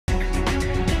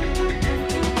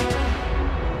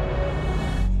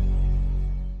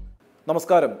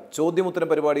നമസ്കാരം. ചോദ്യം ഉത്തരം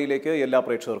പരിപാടിയിലേക്ക് എല്ലാ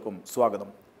പ്രേക്ഷകർക്കും സ്വാഗതം.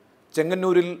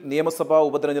 ചെങ്ങന്നൂരിൽ നിയമസഭാ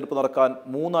ഉപതെരഞ്ഞെടുപ്പ് നടക്കാൻ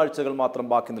 3 ആഴ്ചകൾ മാത്രം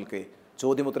ബാക്കി നിൽക്കെ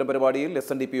ചോദ്യം ഉത്തരം പരിപാടിയിൽ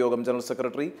SNDP യോഗം ജനറൽ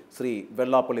സെക്രട്ടറി ശ്രീ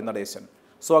വെള്ളാപ്പള്ളി നടേശൻ.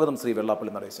 സ്വാഗതം ശ്രീ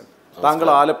വെള്ളാപ്പള്ളി നടേശൻ.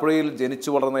 താങ്കൾ ആലപ്പുഴയിൽ ജനിച്ചു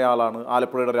വളർന്നയാളാണ്.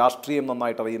 ആലപ്പുഴയുടെ രാഷ്ട്രീയം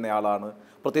നന്നായിട്ട് അറിയുന്നയാളാണ്.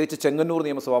 പ്രത്യേകിച്ച് ചെങ്ങന്നൂർ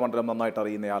നിയമസഭാ മണ്ഡലം നന്നായിട്ട്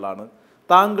അറിയുന്നയാളാണ്.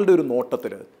 താങ്കളുടെ ഒരു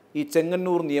നോട്ടത്തിൽ ഈ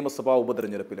ചെങ്ങന്നൂർ നിയമസഭാ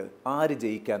ഉപതെരഞ്ഞെടുപ്പിൽ ആര്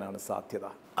ജയിക്കാനാണ് സാധ്യത?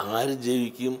 ആര്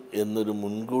ജയിക്കും എന്നൊരു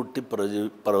മുൻകൂട്ടി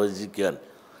പ്രവചിക്കാൻ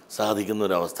സാധിക്കുന്ന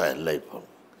ഒരവസ്ഥയല്ല ഇപ്പം.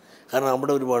 കാരണം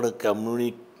അവിടെ ഒരുപാട്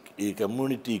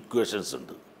കമ്മ്യൂണിറ്റി ഇക്വേഷൻസ്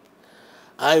ഉണ്ട്.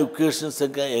 ആ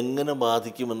ഇക്വേഷൻസൊക്കെ എങ്ങനെ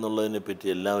ബാധിക്കുമെന്നുള്ളതിനെ പറ്റി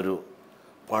എല്ലാം ഒരു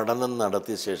പഠനം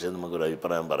നടത്തിയ ശേഷം നമുക്കൊരു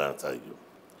അഭിപ്രായം പറയാൻ സാധിക്കും.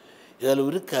 ഏതായാലും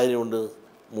ഒരു കാര്യമുണ്ട്,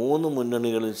 3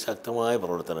 മുന്നണികളിൽ ശക്തമായ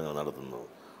പ്രവർത്തനങ്ങൾ നടത്തുന്നു.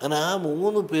 അങ്ങനെ ആ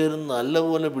 3 പേരും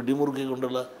നല്ലപോലെ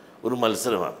പിടിമുറുക്കിക്കൊണ്ടുള്ള ഒരു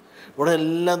മത്സരമാണ്. ഇവിടെ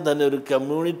എല്ലാം തന്നെ ഒരു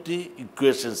കമ്മ്യൂണിറ്റി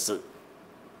ഇക്വേഷൻസ്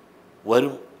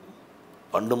വരും.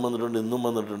 പണ്ടും വന്നിട്ടുണ്ട്, ഇന്നും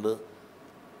വന്നിട്ടുണ്ട്,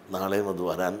 നാളെയും അത്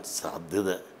വരാൻ സാധ്യത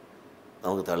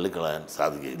നമുക്ക് തള്ളിക്കളയാൻ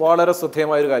സാധിക്കില്ല. വളരെ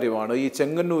ശ്രദ്ധേയമായൊരു കാര്യമാണ്. ഈ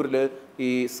ചെങ്ങന്നൂരിൽ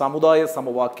ഈ സമുദായ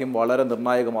സമവാക്യം വളരെ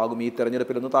നിർണായകമാകും ഈ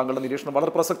തെരഞ്ഞെടുപ്പിലെന്ന് താങ്കളുടെ നിരീക്ഷണം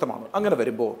വളരെ പ്രസക്തമാണ്. അങ്ങനെ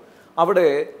വരുമ്പോൾ അവിടെ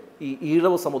ഈ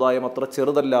ഈഴവ സമുദായം അത്ര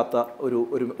ചെറുതല്ലാത്ത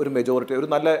ഒരു മെജോറിറ്റി, ഒരു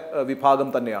നല്ല വിഭാഗം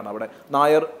തന്നെയാണ്. അവിടെ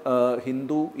നായർ,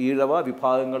 ഹിന്ദു, ഈഴവ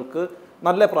വിഭാഗങ്ങൾക്ക്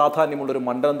നല്ല പ്രാധാന്യമുള്ളൊരു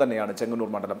മണ്ഡലം തന്നെയാണ് ചെങ്ങന്നൂർ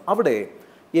മണ്ഡലം. അവിടെ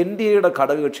NDAയുടെ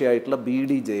ഘടകകക്ഷിയായിട്ടുള്ള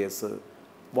BDJS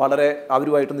വളരെ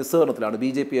അവരുമായിട്ട് നിസ്സഹരണത്തിലാണ്,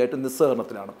 BJP ആയിട്ട്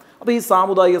നിസ്സഹരണത്തിലാണ്. അപ്പോൾ ഈ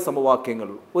സാമുദായിക സമവാക്യങ്ങൾ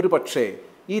ഒരു പക്ഷേ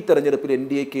ഈ തെരഞ്ഞെടുപ്പിൽ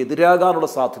NDAക്ക് എതിരാകാനുള്ള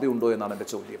സാധ്യതയുണ്ടോ എന്നാണ് എൻ്റെ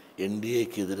ചോദ്യം.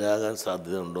 NDAക്ക് എതിരാകാൻ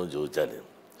സാധ്യത ഉണ്ടോ എന്ന് ചോദിച്ചാൽ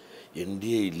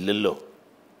NDA ഇല്ലല്ലോ,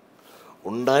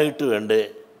 ഉണ്ടായിട്ട് വേണ്ടേ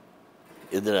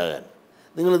എതിരാകാൻ.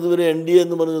 നിങ്ങളിതുവരെ NDA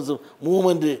എന്ന് പറയുന്ന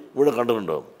മൂവ്മെൻറ്റ് ഇവിടെ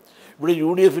കണ്ടിട്ടുണ്ടോ? ഇവിടെ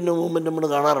UDFൻ്റെ മൂവ്മെൻറ്റ് നമ്മൾ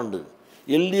കാണാറുണ്ട്,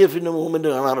 LDFൻ്റെ മൂവ്മെൻറ്റ്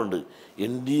കാണാറുണ്ട്.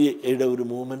 NDAയുടെ ഒരു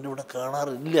മൂവ്മെൻറ്റ് ഇവിടെ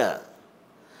കാണാറില്ല.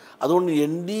 അതുകൊണ്ട്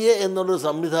NDA എന്നുള്ളൊരു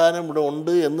സംവിധാനം ഇവിടെ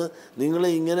ഉണ്ട് എന്ന് നിങ്ങൾ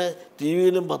ഇങ്ങനെ TV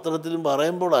യിലും പത്രത്തിലും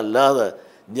പറയുമ്പോഴല്ലാതെ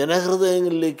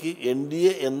ജനഹൃദയങ്ങളിലേക്ക്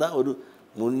NDA എന്ന ഒരു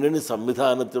മുന്നണി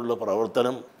സംവിധാനത്തിലുള്ള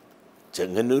പ്രവർത്തനം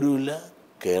ചെങ്ങന്നൂരുമില്ല,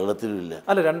 കേരളത്തിലുമില്ല.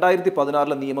 അല്ല,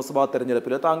 2016 നിയമസഭാ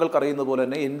തെരഞ്ഞെടുപ്പിൽ താങ്കൾക്ക് അറിയുന്ന പോലെ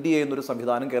തന്നെ NDA എന്നൊരു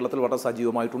സംവിധാനം കേരളത്തിൽ വളരെ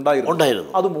സജീവമായിട്ടുണ്ടായിരുന്നു.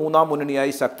 അത് 3-ാം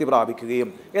മുന്നണിയായി ശക്തി പ്രാപിക്കുകയും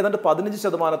ഏതാണ്ട്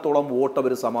 15% വോട്ട്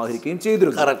അവർ സമാഹരിക്കുകയും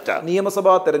ചെയ്തിരുന്നു.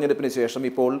 നിയമസഭാ തെരഞ്ഞെടുപ്പിന് ശേഷം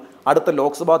ഇപ്പോൾ അടുത്ത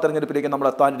ലോക്സഭാ തെരഞ്ഞെടുപ്പിലേക്ക് നമ്മൾ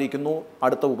എത്താനിരിക്കുന്നു.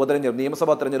 അടുത്ത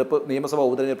നിയമസഭാ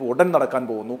ഉപതെരഞ്ഞെടുപ്പ് ഉടൻ നടക്കാൻ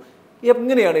പോകുന്നു.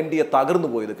 എങ്ങനെയാണ് NDA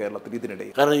തകർന്നു പോയത് കേരളത്തിൽ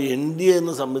ഇതിനിടയിൽ? കാരണം NDA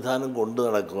എന്ന സംവിധാനം കൊണ്ടു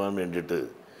നടക്കുവാൻ വേണ്ടിയിട്ട്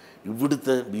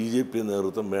ഇവിടുത്തെ BJP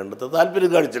നേതൃത്വം വേണ്ടത്ര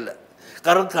താല്പര്യം കാണിച്ചില്ല.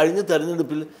 കാരണം കഴിഞ്ഞ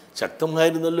തെരഞ്ഞെടുപ്പിൽ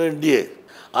ശക്തമായിരുന്നല്ലോ NDA.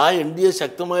 ആ NDA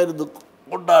ശക്തമായിരുന്നു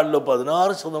കൊണ്ടാണല്ലോ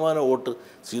 16% വോട്ട്.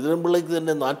 ശ്രീധരൻപിള്ളയ്ക്ക്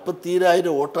തന്നെ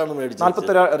 40,000 വോട്ടാണ് മേടിച്ചത്.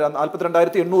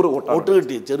 42,800 വോട്ട്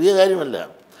കിട്ടി. ചെറിയ കാര്യമല്ല.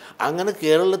 അങ്ങനെ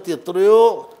കേരളത്തിൽ എത്രയോ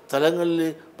സ്ഥലങ്ങളിൽ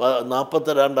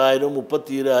 42,000,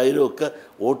 30,000 ഒക്കെ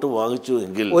വോട്ട് വാങ്ങിച്ചു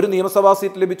എങ്കിൽ ഒരു നിയമസഭാ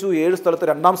സീറ്റ് ലഭിച്ചു. 7 സ്ഥലത്ത്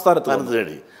 2-ാം സ്ഥാനത്ത്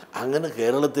നേടി. അങ്ങനെ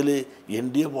കേരളത്തിൽ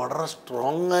NDA വളരെ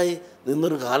സ്ട്രോങ് ആയി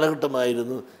നിന്നൊരു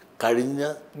കാലഘട്ടമായിരുന്നു കഴിഞ്ഞ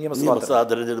നിയമസഭാ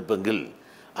തെരഞ്ഞെടുപ്പെങ്കിൽ.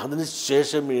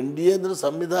 അതിനുശേഷം NDA എന്നൊരു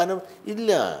സംവിധാനം ഇല്ല.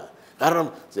 കാരണം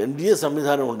NDA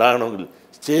സംവിധാനം ഉണ്ടാകണമെങ്കിൽ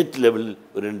സ്റ്റേറ്റ് ലെവലിൽ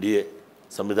ഒരു NDA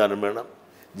സംവിധാനം വേണം,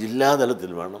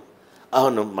 ജില്ലാതലത്തിൽ വേണം,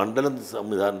 മണ്ഡല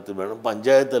സംവിധാനത്തിൽ വേണം,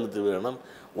 പഞ്ചായത്ത് തലത്തിൽ വേണം,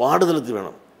 വാർഡ് തലത്തിൽ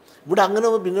വേണം. ഇവിടെ അങ്ങനെ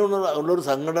പിന്നെ ഉള്ളൊരു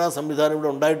സംഘടനാ സംവിധാനം ഇവിടെ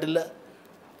ഉണ്ടായിട്ടില്ല.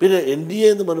 പിന്നെ NDA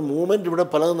എന്ന് പറഞ്ഞ മൂവ്മെൻറ്റ് ഇവിടെ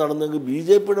പലതും നടന്നെങ്കിൽ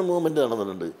BJPയുടെ മൂവ്മെൻറ്റ്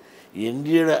നടന്നിട്ടുണ്ട്.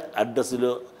 NDAയുടെ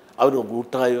അഡ്രസ്സിലോ അവർ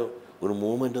കൂട്ടായോ ഒരു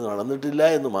മൂവ്മെൻറ്റ് നടന്നിട്ടില്ല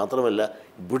എന്ന് മാത്രമല്ല,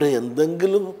 ഇവിടെ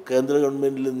എന്തെങ്കിലും കേന്ദ്ര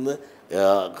ഗവൺമെൻറ്റിൽ നിന്ന്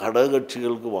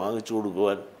ഘടകകക്ഷികൾക്ക് വാങ്ങിച്ചു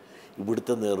കൊടുക്കുവാൻ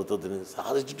ഇവിടുത്തെ നേതൃത്വത്തിന്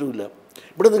സാധിച്ചിട്ടുമില്ല.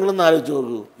 ഇവിടെ നിങ്ങളൊന്ന് ആലോചിച്ച്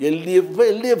നോക്കൂ,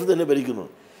 LDF തന്നെ ഭരിക്കുന്നു.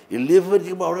 LDF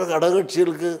ഭരിക്കുമ്പോൾ അവിടെ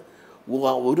ഘടകകക്ഷികൾക്ക്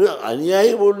ഒരു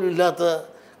അനുയായി പോലും ഇല്ലാത്ത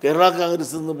കേരള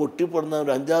കോൺഗ്രസിൽ നിന്ന് പൊട്ടിപ്പെടുന്ന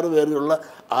ഒരു 5-6 പേരുള്ള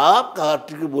ആ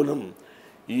പാർട്ടിക്ക് പോലും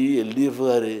ഈ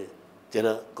LDFകാർ ചില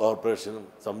കോർപ്പറേഷനും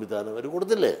സംവിധാനം അവർ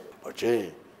കൊടുത്തില്ലേ. പക്ഷേ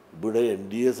ഇവിടെ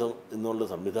NDA എന്നുള്ള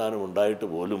സംവിധാനം ഉണ്ടായിട്ട്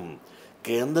പോലും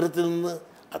കേന്ദ്രത്തിൽ നിന്ന്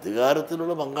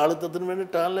അധികാരത്തിലുള്ള പങ്കാളിത്തത്തിന്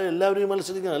വേണ്ടിയിട്ടാണല്ലോ എല്ലാവരെയും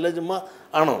മത്സരിക്കുന്നത്, അല്ലേ ചുമ്മാ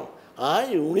ആണോ? ആ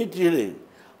യൂണിറ്റിയിൽ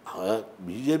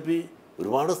BJP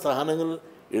ഒരുപാട് സ്ഥാനങ്ങൾ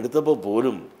എടുത്തപ്പോൾ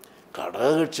പോലും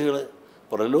ഘടകകക്ഷികളെ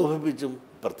പ്രലോഭിപ്പിച്ചും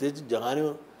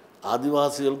പ്രത്യേകിച്ച്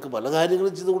ആദിവാസികൾക്ക് പല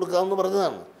കാര്യങ്ങളും ചെയ്ത് കൊടുക്കാമെന്ന്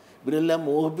പറഞ്ഞതാണ്. ഇവരെല്ലാം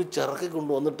മോഹിപ്പിച്ചിറക്കി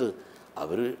കൊണ്ടുവന്നിട്ട്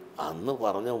അവർ അന്ന്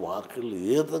പറഞ്ഞ വാക്കുകൾ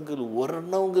ഏതെങ്കിലും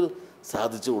ഒരെണ്ണമെങ്കിലും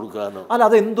സാധിച്ചു കൊടുക്കാനോ? അല്ല,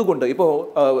 അതെന്തുകൊണ്ട്? ഇപ്പോൾ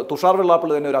തുഷാർ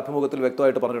വെള്ളാപ്പള്ളി തന്നെ ഒരു അഭിമുഖത്തിൽ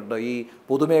വ്യക്തമായിട്ട് പറഞ്ഞിട്ടുണ്ട്, ഈ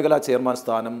പൊതുമേഖലാ ചെയർമാൻ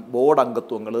സ്ഥാനം, ബോർഡ്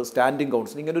അംഗത്വങ്ങൾ, സ്റ്റാൻഡിംഗ്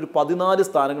കൗൺസിൽ, ഇങ്ങനെ ഒരു 14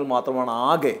 സ്ഥാനങ്ങൾ മാത്രമാണ്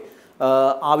ആകെ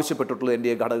ആവശ്യപ്പെട്ടിട്ടുള്ള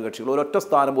NDA ഘടകകക്ഷികൾ. ഒരൊറ്റ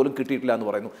സ്ഥാനം പോലും കിട്ടിയിട്ടില്ല എന്ന്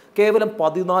പറയുന്നു. കേവലം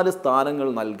 14 സ്ഥാനങ്ങൾ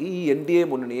നൽകി ഈ NDA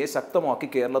മുന്നണിയെ ശക്തമാക്കി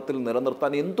കേരളത്തിൽ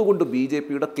നിലനിർത്താൻ എന്തുകൊണ്ട്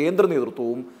BJPയുടെ കേന്ദ്ര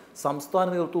നേതൃത്വവും സംസ്ഥാന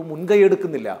നേതൃത്വവും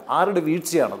മുൻകൈയെടുക്കുന്നില്ല. ആരുടെ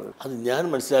വീഴ്ചയാണത്? അത് ഞാൻ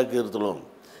മനസ്സിലാക്കിയിടത്തോളം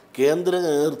കേന്ദ്ര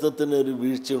നേതൃത്വത്തിന് ഒരു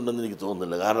വീഴ്ചയുണ്ടെന്ന് എനിക്ക്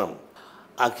തോന്നുന്നില്ല. കാരണം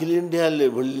അഖിലേന്ത്യാ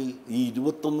ലെവലിൽ ഈ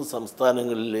 21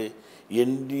 സംസ്ഥാനങ്ങളിലെ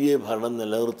NDA ഭരണം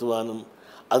നിലനിർത്തുവാനും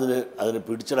അതിനെ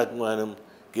പിടിച്ചടക്കുവാനും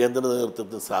കേന്ദ്ര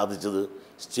നേതൃത്വത്തിന് സാധിച്ചത്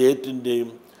സ്റ്റേറ്റിൻ്റെയും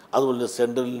അതുപോലെ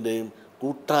സെൻട്രലിൻ്റെയും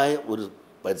കൂട്ടായ ഒരു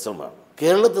പരിശ്രമമാണ്.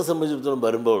 കേരളത്തെ സംബന്ധിച്ചിടത്തോളം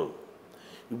വരുമ്പോൾ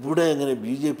ഇവിടെ എങ്ങനെ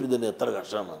BJP തന്നെ എത്ര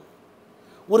കഷ്ടമാണ്.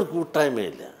 ഒരു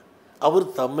കൂട്ടായ്മയില്ല. അവർ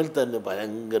തമ്മിൽ തന്നെ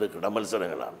ഭയങ്കര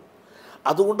കിടമത്സരങ്ങളാണ്.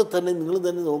 അതുകൊണ്ട് തന്നെ നിങ്ങൾ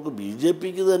തന്നെ നോക്ക്,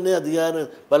 BJPക്ക് തന്നെ അധികാരം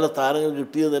പല സ്ഥാനങ്ങൾ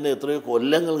കിട്ടിയത് തന്നെ എത്രയോ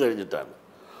കൊല്ലങ്ങൾ കഴിഞ്ഞിട്ടാണ്.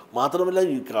 മാത്രമല്ല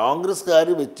ഈ കോൺഗ്രസ്സുകാർ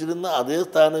വെച്ചിരുന്ന അതേ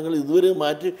സ്ഥാനങ്ങൾ ഇതുവരെ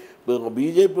മാറ്റി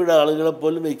BJPയുടെ ആളുകളെ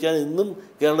പോലും വയ്ക്കാൻ ഇന്നും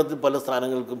കേരളത്തിൽ പല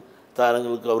സ്ഥാനങ്ങൾക്കും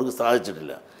അവർക്ക്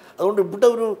സാധിച്ചിട്ടില്ല. അതുകൊണ്ട് ഇവിടെ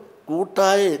ഒരു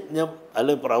കൂട്ടായ യജ്ഞം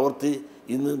അല്ലെങ്കിൽ പ്രവൃത്തി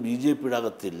ഇന്ന് BJPയുടെ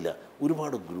അകത്തില്ല.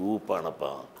 ഒരുപാട്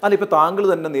ഗ്രൂപ്പാണപ്പോൾ. അല്ല, ഇപ്പോൾ താങ്കൾ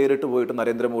തന്നെ നേരിട്ട് പോയിട്ട്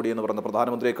നരേന്ദ്രമോദി എന്ന് പറയുന്ന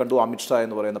പ്രധാനമന്ത്രിയെ കണ്ടു, അമിത്ഷാ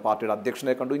എന്ന് പറയുന്ന പാർട്ടിയുടെ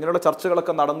അധ്യക്ഷനെ കണ്ടു. ഇങ്ങനെയുള്ള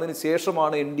ചർച്ചകളൊക്കെ നടന്നതിന്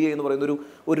ശേഷമാണ് NDA എന്ന് പറയുന്ന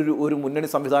ഒരു മുന്നണി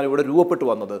സംവിധാനം ഇവിടെ രൂപപ്പെട്ടു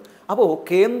വന്നത്. അപ്പോൾ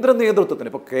കേന്ദ്ര നേതൃത്വത്തിന്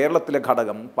ഇപ്പോൾ കേരളത്തിലെ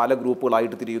ഘടകം പല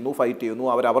ഗ്രൂപ്പുകളായിട്ട് തിരിയുന്നു, ഫൈറ്റ് ചെയ്യുന്നു,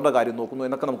 അവരുടെ കാര്യം നോക്കുന്നു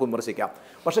എന്നൊക്കെ നമുക്ക് വിമർശിക്കാം.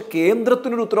 പക്ഷേ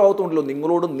കേന്ദ്രത്തിനൊരു ഉത്തരവാദിത്വം ഉണ്ടല്ലോ.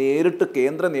 നിങ്ങളോട് നേരിട്ട്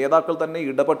കേന്ദ്ര നേതാക്കൾ തന്നെ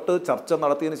ഇടപെട്ട് ചർച്ച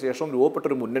നടത്തിയതിന് ശേഷം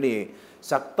രൂപപ്പെട്ടൊരു മുന്നണിയെ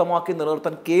ശക്തമാക്കി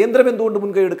നിലനിർത്താൻ കേന്ദ്രം എന്തുകൊണ്ട്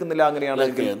മുൻകൈ എടുക്കുന്നില്ല?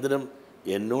 അങ്ങനെയാണെങ്കിൽ കേന്ദ്രം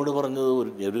എന്നോട് പറഞ്ഞത്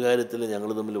ഒരു കാര്യത്തിൽ ഞങ്ങൾ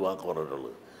തമ്മിൽ വാക്ക്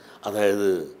പറഞ്ഞിട്ടുള്ളത്, അതായത്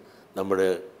നമ്മുടെ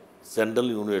സെൻട്രൽ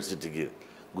യൂണിവേഴ്സിറ്റിക്ക്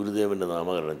ഗുരുദേവൻ്റെ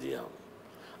നാമകരണം ചെയ്യാം.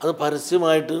 അത്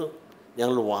പരസ്യമായിട്ട്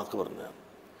ഞങ്ങൾ വാക്ക് പറഞ്ഞതാണ്.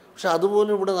 പക്ഷെ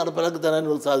അതുപോലും ഇവിടെ നടപ്പിലാക്കി തരാൻ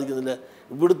സാധിക്കുന്നില്ല.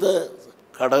 ഇവിടുത്തെ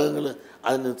ഘടകങ്ങൾ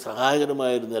അതിന്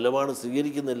സഹായകരമായൊരു നിലപാട്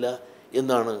സ്വീകരിക്കുന്നില്ല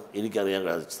എന്നാണ് എനിക്കറിയാൻ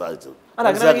സാധിച്ചത്.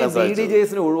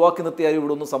 BDJസിനെ ഒഴിവാക്കി നിർത്തിയാൽ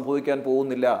ഇവിടെ ഒന്നും സംഭവിക്കാൻ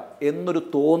പോകുന്നില്ല എന്നൊരു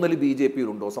തോന്നൽ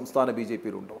BJPയിലുണ്ടോ, സംസ്ഥാന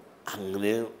BJPയിലുണ്ടോ?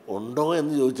 അങ്ങനെ ഉണ്ടോ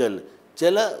എന്ന് ചോദിച്ചാൽ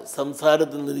ചില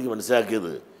സംസാരത്തിൽ നിന്ന് എനിക്ക്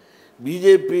മനസ്സിലാക്കിയത്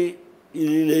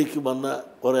BJPയിലേക്ക് വന്ന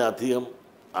കുറേ അധികം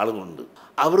ആളുകളുണ്ട്.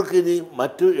 അവർക്കിനി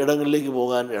മറ്റു ഇടങ്ങളിലേക്ക്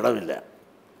പോകാൻ ഇടമില്ല.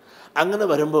 അങ്ങനെ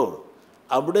വരുമ്പോൾ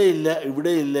അവിടെയില്ല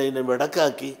ഇവിടെയില്ല ഇതിനെ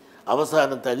വിടക്കാക്കി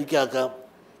അവസാനം തനിക്കാക്കാം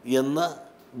എന്ന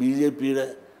BJPയുടെ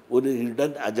ഒരു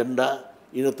ഹിഡൻ അജണ്ട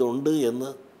ഇതിനകത്തുണ്ട് എന്ന്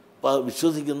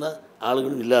വിശ്വസിക്കുന്ന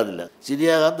ആളുകളും ഇല്ലാതില്ല.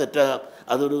 ശരിയാകാം, തെറ്റാകാം.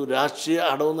 അതൊരു രാഷ്ട്രീയ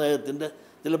അടവ് നയത്തിൻ്റെ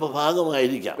ചിലപ്പോൾ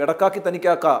ഭാഗമായിരിക്കാം. ഇടക്കാക്കി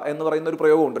തനിക്കാക്ക എന്ന് പറയുന്ന ഒരു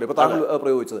പ്രയോഗം ഉണ്ടല്ലോ ഇപ്പോൾ താങ്കൾ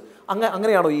പ്രയോഗിച്ചത്.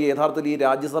 അങ്ങനെയാണോ ഈ യഥാർത്ഥത്തിൽ ഈ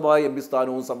രാജ്യസഭാ MP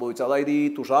സ്ഥാനവും സംഭവിച്ചത്? അതായത് ഈ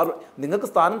തുഷാർ നിങ്ങൾക്ക്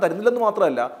സ്ഥാനം തരുന്നില്ലെന്ന്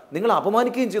മാത്രമല്ല, നിങ്ങൾ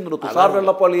അപമാനിക്കുകയും ചെയ്യുന്നുണ്ട്. തുഷാർ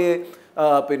വെള്ളപ്പള്ളിയെ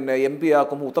പിന്നെ MP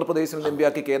ആക്കും, ഉത്തർപ്രദേശിൽ നിന്ന് MP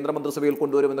ആക്കി കേന്ദ്രമന്ത്രിസഭയിൽ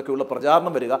കൊണ്ടുവരുമെന്നൊക്കെയുള്ള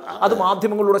പ്രചാരണം വരിക, അത്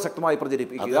മാധ്യമങ്ങളിലൂടെ ശക്തമായി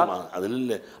പ്രചരിപ്പിക്കുക.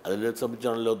 അതിനെ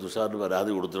സംബന്ധിച്ചാണല്ലോ തുഷാറിന്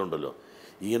പരാതി കൊടുത്തിട്ടുണ്ടല്ലോ.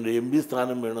 ഇങ്ങനെ MP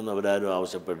സ്ഥാനം വേണമെന്ന് അവരാരും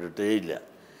ആവശ്യപ്പെട്ടിട്ടേ ഇല്ല.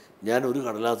 ഞാനൊരു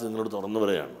കടലാസ് നിങ്ങളോട് തുറന്നു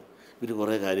പറയുകയാണ്. ഇവർ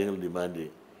കുറേ കാര്യങ്ങൾ ഡിമാൻഡ്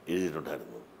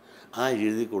എഴുതിയിട്ടുണ്ടായിരുന്നു. ആ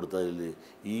എഴുതി കൊടുത്തതിൽ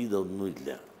ഇതൊന്നുമില്ല.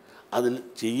 അതിൽ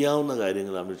ചെയ്യാവുന്ന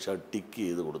കാര്യങ്ങൾ അമിത്ഷാ ടിക്ക്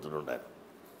ചെയ്ത് കൊടുത്തിട്ടുണ്ടായിരുന്നു.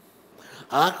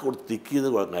 ആ ടിക്ക് ചെയ്ത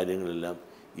കാര്യങ്ങളെല്ലാം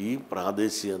ഈ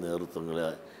പ്രാദേശിക നേതൃത്വങ്ങളെ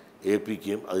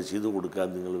ഏൽപ്പിക്കുകയും അത് ചെയ്തു കൊടുക്കാൻ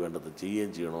നിങ്ങൾ വേണ്ടത്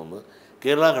ചെയ്യുകയും ചെയ്യണമെന്ന്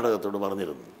കേരള ഘടകത്തോട്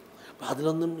പറഞ്ഞിരുന്നു. അപ്പം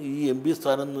അതിലൊന്നും ഈ MP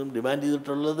സ്ഥാനമൊന്നും ഡിമാൻഡ്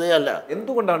ചെയ്തിട്ടുള്ളതേ അല്ല.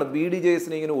 എന്തുകൊണ്ടാണ്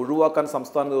BDJസിനെ ഇങ്ങനെ ഒഴിവാക്കാൻ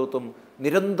സംസ്ഥാന നേതൃത്വം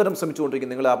നിരന്തരം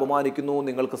ശ്രമിച്ചുകൊണ്ടിരിക്കുന്നത്? നിങ്ങളെ അപമാനിക്കുന്നു,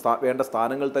 നിങ്ങൾക്ക് വേണ്ട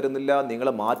സ്ഥാനങ്ങൾ തരുന്നില്ല,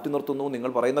 നിങ്ങളെ മാറ്റി നിർത്തുന്നു, നിങ്ങൾ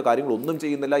പറയുന്ന കാര്യങ്ങളൊന്നും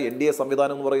ചെയ്യുന്നില്ല. NDA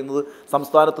സംവിധാനം എന്ന് പറയുന്നത്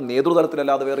സംസ്ഥാനത്ത്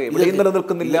നേതൃതലത്തിലല്ലാതെ വേറെ എവിടെയും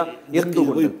നിലനിൽക്കുന്നില്ല.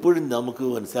 എന്തുകൊണ്ട് ഇപ്പോഴും നമുക്ക്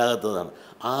മനസ്സിലാകാത്തതാണ്.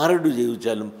 ആരോട്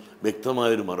ചോദിച്ചാലും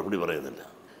വ്യക്തമായൊരു മറുപടി പറയുന്നില്ല.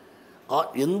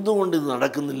 എന്തുകൊണ്ട് ഇത്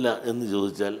നടക്കുന്നില്ല എന്ന്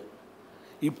ചോദിച്ചാൽ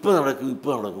ഇപ്പം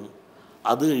നടക്കും,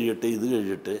 അത് കഴിയട്ടെ, ഇത്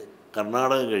കഴിയട്ടെ,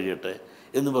 കർണാടക കഴിയട്ടെ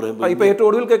എന്ന് പറയുമ്പോൾ ഇപ്പോൾ ഏറ്റവും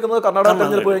ഒടുവിൽ കേൾക്കുന്നത് കർണാടക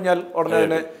തെരഞ്ഞെടുപ്പ് കഴിഞ്ഞാൽ ഉടനെ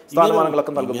തന്നെ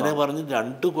സ്ഥാനമാനങ്ങളൊക്കെ നൽകും. ഇങ്ങനെ പറഞ്ഞ്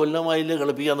 2 കൊല്ലമായില്ലേ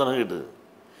കളിപ്പിക്കാൻ തുടങ്ങിയിട്ട്.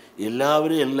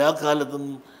 എല്ലാവരും എല്ലാ കാലത്തും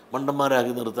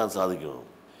മണ്ടന്മാരാക്കി നിർത്താൻ സാധിക്കുമോ?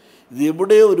 ഇത്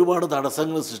എവിടെയോ ഒരുപാട്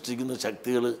തടസ്സങ്ങൾ സൃഷ്ടിക്കുന്ന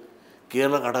ശക്തികൾ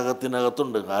കേരള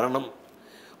ഘടകത്തിനകത്തുണ്ട്. കാരണം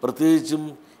പ്രത്യേകിച്ചും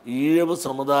ഈഴവ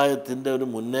സമുദായത്തിൻ്റെ ഒരു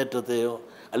മുന്നേറ്റത്തെയോ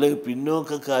അല്ലെങ്കിൽ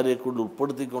പിന്നോക്കക്കാരെ കൊണ്ട്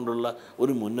ഉൾപ്പെടുത്തിക്കൊണ്ടുള്ള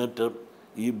ഒരു മുന്നേറ്റം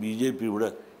ഈ BJP ഇവിടെ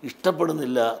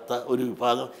ഇഷ്ടപ്പെടുന്നില്ലാത്ത ഒരു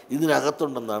വിഭാഗം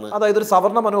ഇതിനകത്തുണ്ടെന്നാണ്. അതായത് ഒരു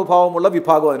സവർണ്ണ മനോഭാവമുള്ള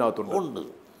വിഭാഗം അതിനകത്തുണ്ട്.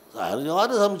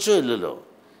 യാതൊരു സംശയമില്ലല്ലോ.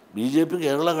 BJP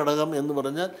കേരള ഘടകം എന്ന്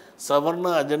പറഞ്ഞാൽ സവർണ്ണ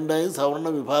അജണ്ടയും സവർണ്ണ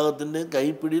വിഭാഗത്തിൻ്റെയും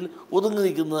കൈപ്പിടിയിൽ ഒതുങ്ങി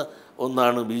നിൽക്കുന്ന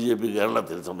ഒന്നാണ് BJP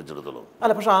കേരളത്തെ സംബന്ധിച്ചിടത്തോളം.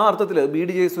 അല്ല, പക്ഷേ ആ അർത്ഥത്തിൽ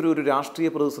BDJs ഒരു രാഷ്ട്രീയ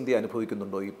പ്രതിസന്ധി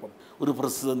അനുഭവിക്കുന്നുണ്ടോ? ഇപ്പം ഒരു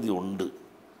പ്രതിസന്ധി ഉണ്ട്.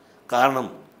 കാരണം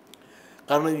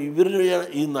ഇവരുടെ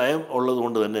ഈ നയം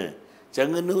ഉള്ളതുകൊണ്ട് തന്നെ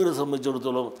ചെങ്ങന്നൂരെ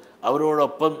സംബന്ധിച്ചിടത്തോളം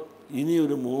അവരോടൊപ്പം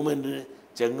ഇനിയൊരു മൂവ്മെൻറ്റിന്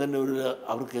ചെങ്ങന്നൂരിൽ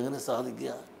അവർക്ക് എങ്ങനെ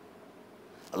സാധിക്കുക?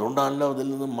 അതുകൊണ്ടാണല്ലോ അതിൽ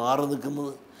നിന്ന് മാറി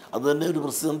നിൽക്കുന്നത്. അതുതന്നെ ഒരു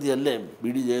പ്രതിസന്ധിയല്ലേ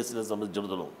BDJസിനെ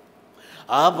സംബന്ധിച്ചിടത്തോളം.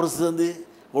 ആ പ്രതിസന്ധി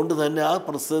കൊണ്ട് തന്നെ ആ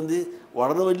പ്രതിസന്ധി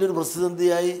വളരെ വലിയൊരു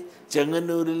പ്രതിസന്ധിയായി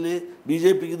ചെങ്ങന്നൂരിൽ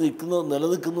BJPക്ക് നിൽക്കുന്നു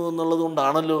നിലനിൽക്കുന്നു എന്നുള്ളത്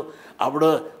കൊണ്ടാണല്ലോ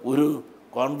അവിടെ ഒരു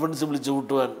കോൺഫറൻസ് വിളിച്ചു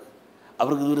കൂട്ടുവാൻ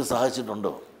അവർക്ക് ഇതുവരെ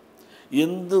സാധിച്ചിട്ടുണ്ടോ?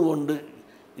 എന്തുകൊണ്ട്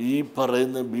ഈ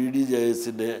പറയുന്ന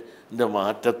BDJS-ന്റെ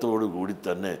മാറ്റത്തോടു കൂടി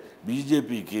തന്നെ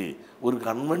BJPക്ക് ഒരു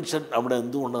കൺവെൻഷൻ അവിടെ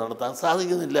എന്തുകൊണ്ട് നടത്താൻ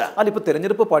സാധിക്കുന്നില്ല? അല്ല, ഇപ്പോൾ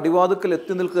തെരഞ്ഞെടുപ്പ് പടിവാതിക്കൽ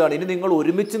എത്തി നിൽക്കുകയാണ്. ഇനി നിങ്ങൾ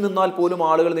ഒരുമിച്ച് നിന്നാൽ പോലും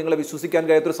ആളുകൾ നിങ്ങളെ വിശ്വസിക്കാൻ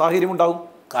കഴിയാത്തൊരു സാഹചര്യം ഉണ്ടാവും.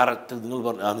 കറക്റ്റ്, നിങ്ങൾ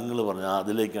പറഞ്ഞു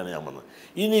അതിലേക്കാണ് ഞാൻ വന്നത്.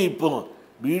 ഇനിയിപ്പോൾ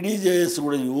BDJS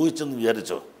കൂടെ യോജിച്ചെന്ന്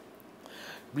വിചാരിച്ചോ?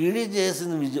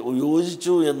 BDJS-ന്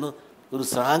യോജിച്ചു എന്ന് ഒരു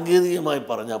സാങ്കേതികമായി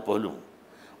പറഞ്ഞാൽ പോലും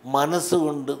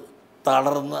മനസ്സുകൊണ്ട്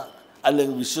തളർന്ന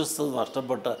അല്ലെങ്കിൽ വിശ്വസ്തത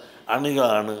നഷ്ടപ്പെട്ട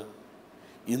അണികളാണ്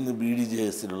ഇന്ന്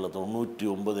BDJS-ലുള്ള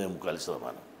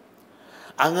 99.4%.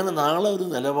 അങ്ങനെ നാളെ ഒരു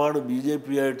നിലപാട് BJP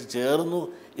ആയിട്ട് ചേർന്നു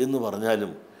എന്ന്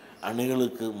പറഞ്ഞാലും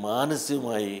അണികൾക്ക്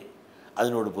മാനസികമായി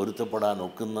അതിനോട് പൊരുത്തപ്പെടാൻ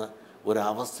ഒക്കുന്ന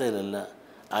ഒരവസ്ഥയിലല്ല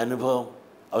അനുഭവം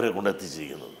അവരെ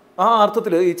കൊണ്ടെത്തിച്ചിരിക്കുന്നത്. ആ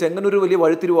അർത്ഥത്തിൽ ഈ ചെങ്ങന്നൂർ വലിയ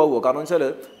വഴിത്തിരിവാകുമോ? കാരണം വെച്ചാൽ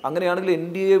അങ്ങനെയാണെങ്കിൽ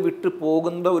NDA വിട്ട്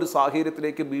പോകുന്ന ഒരു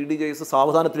സാഹചര്യത്തിലേക്ക് BDJS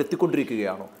സാവധാനത്തിൽ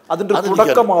എത്തിക്കൊണ്ടിരിക്കുകയാണോ? അതിൻ്റെ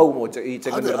തുടക്കമാവുമോ ഈ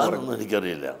ചെങ്ങന്നൂർ? അതൊന്നും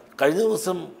എനിക്കറിയില്ല. കഴിഞ്ഞ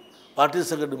ദിവസം party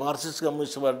secretary, Marxist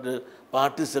communist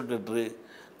party secretary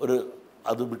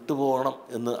അത് വിട്ടുപോകണം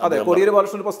എന്ന് കോടിയേരി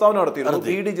ബാലകൃഷ്ണൻ പ്രസ്താവന നടത്തിയിരുന്നു.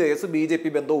 BDJS BJP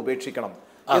ബന്ധം ഉപേക്ഷിക്കണം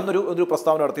എന്നൊരു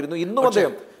പ്രസ്താവന നടത്തിയിരുന്നു. ഇന്നും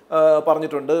അദ്ദേഹം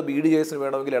പറഞ്ഞിട്ടുണ്ട് BDJS-ന്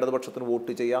വേണമെങ്കിൽ ഇടതുപക്ഷത്തിന്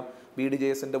വോട്ട് ചെയ്യാം,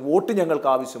 BDJS-ന്റെ വോട്ട് ഞങ്ങൾക്ക്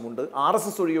ആവശ്യമുണ്ട്,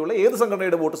 RSS ഒഴികെയുള്ള ഏത്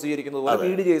സംഘടനയുടെ വോട്ട് സ്വീകരിക്കുന്നത് പോലെ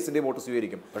BDJS-ന്റെ വോട്ട്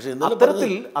സ്വീകരിക്കും. പക്ഷേ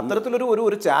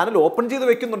അത്തരത്തിലൊരു ചാനൽ ഓപ്പൺ ചെയ്ത്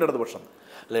വെക്കുന്നുണ്ട് ഇടതുപക്ഷം.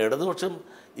 അല്ല, ഇടതുപക്ഷം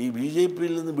ഈ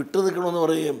BJP-യിൽ നിന്ന് വിട്ടു നിൽക്കണമെന്ന്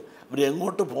പറയുകയും അവർ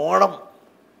എങ്ങോട്ട് പോകണം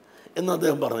എന്ന്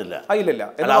അദ്ദേഹം പറഞ്ഞില്ല. ഇല്ല,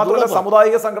 മാത്രമല്ല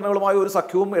സാമുദായിക സംഘടനകളുമായി ഒരു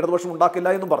സഖ്യവും ഇടതുപക്ഷം ഉണ്ടാക്കില്ല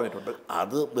എന്നും പറഞ്ഞിട്ടുണ്ട്.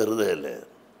 അത് വെറുതെ അല്ലേ?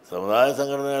 സമുദായ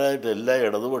സംഘടനകളായിട്ട് എല്ലാ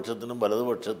ഇടതുപക്ഷത്തിനും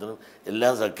വലതുപക്ഷത്തിനും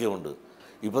എല്ലാം സഖ്യമുണ്ട്.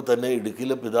 ഇപ്പോൾ തന്നെ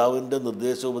ഇടുക്കിയിലെ പിതാവിൻ്റെ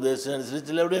ഉപദേശം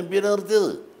അനുസരിച്ചല്ല അവിടെ MP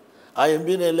നിർത്തിയത്. ആ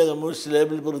MP-നെ അല്ലേ കമ്മ്യൂണിസ്റ്റ്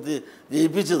ലേബിൽ നിർത്തി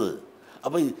ജയിപ്പിച്ചത്.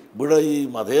 അപ്പോൾ ഇവിടെ ഈ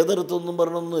മതേതരത്വമൊന്നും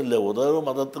പറഞ്ഞൊന്നുമില്ല. ഓരോ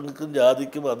മതത്തിനും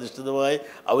ജാതിക്കും അധിഷ്ഠിതമായി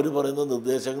അവർ പറയുന്ന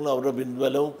നിർദ്ദേശങ്ങളും അവരുടെ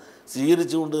പിൻബലവും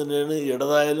സ്വീകരിച്ചുകൊണ്ട് തന്നെയാണ്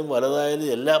ഇടതായാലും വലതായാലും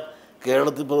എല്ലാം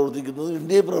കേരളത്തിൽ പ്രവർത്തിക്കുന്നതും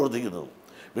ഇന്ത്യയിൽ പ്രവർത്തിക്കുന്നതും.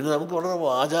 പിന്നെ നമുക്ക് വളരെ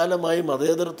വാചാലമായി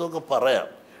മതേതരത്വമൊക്കെ പറയാം.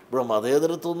 ഇവിടെ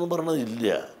മതേതരത്വമൊന്നും പറഞ്ഞതില്ല.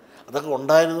 അതൊക്കെ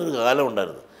ഉണ്ടായിരുന്നൊരു കാലം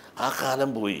ഉണ്ടായിരുന്നു. ആ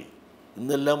കാലം പോയി.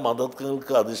 ഇന്നെല്ലാം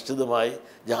മതങ്ങൾക്ക് അധിഷ്ഠിതമായി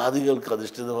ജാതികൾക്ക്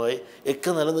അധിഷ്ഠിതമായി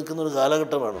ഒക്കെ നിലനിൽക്കുന്ന ഒരു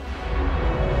കാലഘട്ടമാണ്.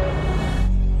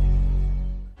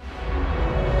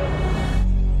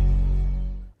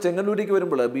 ചെങ്ങന്നൂരിലേക്ക്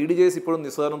വരുമ്പോൾ BDJS ഇപ്പോഴും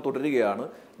നിസ്സഹരണം തുടരുകയാണ്.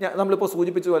 നമ്മളിപ്പോൾ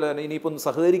സൂചിപ്പിച്ച പോലെ തന്നെ ഇനിയിപ്പം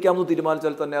സഹകരിക്കാമെന്ന്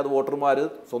തീരുമാനിച്ചാൽ തന്നെ അത് വോട്ടർമാർ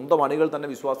സ്വന്തം അണികൾ തന്നെ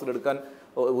വിശ്വാസത്തിലെടുക്കാൻ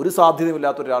ഒരു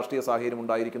സാധ്യതയില്ലാത്തൊരു രാഷ്ട്രീയ സാഹചര്യം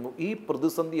ഉണ്ടായിരിക്കുന്നു. ഈ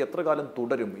പ്രതിസന്ധി എത്ര കാലം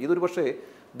തുടരും? ഇതൊരു പക്ഷേ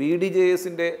BDJS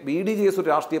ഒരു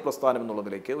രാഷ്ട്രീയ പ്രസ്ഥാനം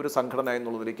എന്നുള്ളതിലേക്ക്, ഒരു സംഘടന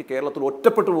എന്നുള്ളതിലേക്ക് കേരളത്തിൽ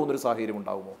ഒറ്റപ്പെട്ടു പോകുന്നൊരു സാഹചര്യം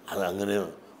ഉണ്ടാകുമോ? അതങ്ങനെ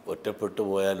ഒറ്റപ്പെട്ടു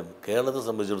പോയാലും കേരളത്തെ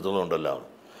സംബന്ധിച്ചിടത്തോളം ഉണ്ടല്ലോ,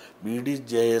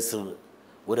 BDJS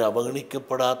ഒരു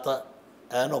അവഗണിക്കപ്പെടാൻ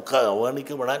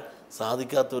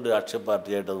സാധിക്കാത്ത ഒരു രാഷ്ട്രീയ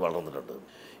പാർട്ടിയായിട്ട് അത് വളർന്നിട്ടുണ്ട്.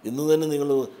 ഇന്ന് തന്നെ നിങ്ങൾ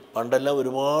പണ്ടെല്ലാം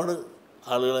ഒരുപാട്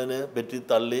ആളുകളതിനെ പറ്റി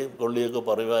തള്ളിയും കൊള്ളിയൊക്കെ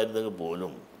പറയുമായിരുന്നെങ്കിൽ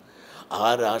പോലും ആ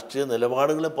രാഷ്ട്രീയ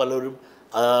നിലപാടുകളെ പലരും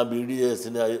ആ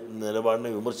BDJS-ൻ്റെ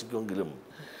നിലപാടിനെ വിമർശിക്കുമെങ്കിലും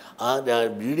ആ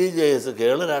BDJS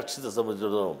കേരള രാഷ്ട്രീയത്തെ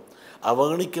സംബന്ധിച്ചിടത്തോളം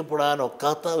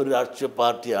അവഗണിക്കപ്പെടാനൊക്കാത്ത ഒരു രാഷ്ട്രീയ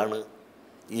പാർട്ടിയാണ്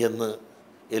എന്ന്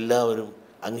എല്ലാവരും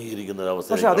അംഗീകരിക്കുന്ന ഒരു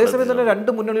അവസ്ഥ. പക്ഷേ അതേസമയം തന്നെ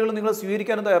രണ്ട് മുന്നണികളും നിങ്ങൾ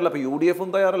സ്വീകരിക്കാനും തയ്യാറല്ല. ഇപ്പോൾ UDF-ഉം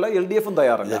തയ്യാറല്ല, LDF-ഉം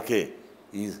തയ്യാറല്ല. ഇതൊക്കെ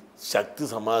ഈ ശക്തി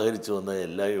സമാഹരിച്ചു വന്ന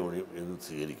എല്ലാ യൂണിയനും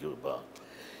സ്വീകരിക്കും. ഇപ്പോൾ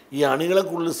ഈ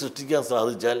അണികളെക്കുള്ളിൽ സൃഷ്ടിക്കാൻ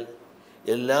സാധിച്ചാൽ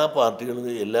എല്ലാ പാർട്ടികളും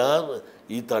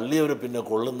ഈ തള്ളിയവരെ പിന്നെ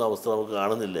കൊള്ളുന്ന അവസ്ഥ നമുക്ക്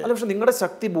കാണുന്നില്ലേ? അല്ല, പക്ഷേ നിങ്ങളുടെ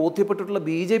ശക്തി ബോധ്യപ്പെട്ടിട്ടുള്ള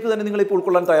BJP തന്നെ നിങ്ങളിപ്പോൾ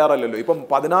ഉൾക്കൊള്ളാൻ തയ്യാറല്ലല്ലോ. ഇപ്പം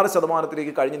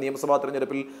 16% കഴിഞ്ഞ നിയമസഭാ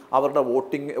തെരഞ്ഞെടുപ്പിൽ അവരുടെ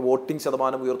വോട്ടിംഗ്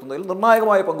ശതമാനം ഉയർത്തുന്നതിൽ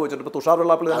നിർണായകമായ പങ്കുവച്ചിട്ടുണ്ട്. ഇപ്പോൾ തുഷാർ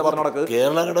വെള്ളാപ്പള്ളി തന്നെ പറഞ്ഞ കണക്ക്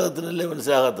കേരള ഘടകത്തിനല്ലേ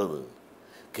മനസ്സിലാകാത്തത്?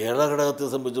 കേരള ഘടകത്തെ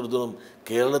സംബന്ധിച്ചിടത്തോളം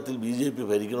കേരളത്തിൽ BJP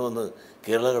ഭരിക്കണമെന്ന്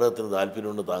കേരള ഘടകത്തിന്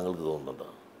താല്പര്യമുണ്ട് താങ്കൾക്ക് തോന്നുന്നുണ്ടോ?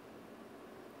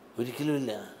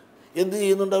 ഒരിക്കലുമില്ല. എന്ത്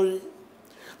ചെയ്യുന്നുണ്ട്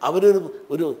അവരൊരു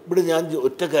ഇവിടെ ഞാൻ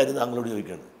ഒറ്റ കാര്യം താങ്കളോട്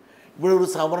ചോദിക്കുകയാണ്. ഇവിടെ ഒരു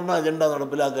സവർണ അജണ്ട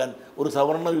നടപ്പിലാക്കാൻ ഒരു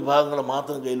സവർണ വിഭാഗങ്ങളെ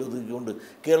മാത്രം കയ്യിൽ ഒതുക്കിക്കൊണ്ട്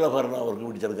കേരള ഭരണം അവർക്ക്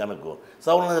പിടിച്ചെടുക്കാനൊക്കെ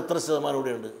സവർണർ എത്ര ശതമാനം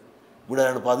ഇവിടെയുണ്ട്?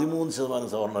 ഇവിടെയാണ് 13%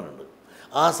 സവർണരുണ്ട്.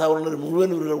 ആ സവർണർ മുഴുവൻ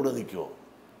ഇവരുടെ കൂടെ നിൽക്കുമോ?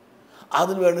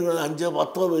 അതിന് വേണ്ടി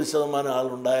 5-10%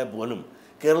 ആളുണ്ടായാൽ പോലും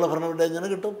കേരള ഭരണം ഇവിടെ എങ്ങനെ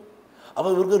കിട്ടും? അപ്പോൾ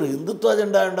ഇവർക്കൊരു ഹിന്ദുത്വ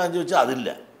അജണ്ട ഉണ്ടാന്ന് ചോദിച്ചാൽ അതില്ല.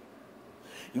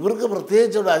 ഇവർക്ക്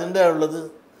പ്രത്യേകിച്ചൊരു അജണ്ടയുള്ളത്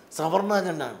സവർണ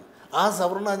അജണ്ടയാണ്. ആ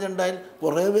സവർണ അജണ്ടയിൽ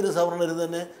കുറേ പേര് സവർണർ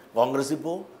തന്നെ കോൺഗ്രസ്സിൽ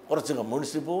പോവും, കുറച്ച്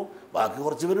കമ്മ്യൂണിസ്റ്റിൽ പോവും, ബാക്കി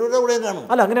കുറച്ച് പേരുടെ എവിടെയും കാണും.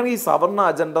 അല്ല, അങ്ങനെയാണെങ്കിൽ ഈ സവർണ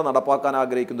അജണ്ട നടപ്പാക്കാൻ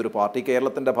ആഗ്രഹിക്കുന്ന ഒരു പാർട്ടി,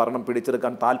 കേരളത്തിൻ്റെ ഭരണം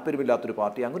പിടിച്ചെടുക്കാൻ താല്പര്യമില്ലാത്തൊരു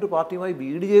പാർട്ടി, അങ്ങനെ ഒരു പാർട്ടിയുമായി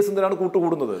BDJS എന്തിനാണ്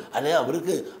കൂട്ടുകൂടുന്നത്? അല്ലെ,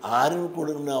 അവർക്ക് ആരും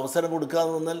അവസരം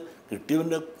കൊടുക്കാതെ വന്നാൽ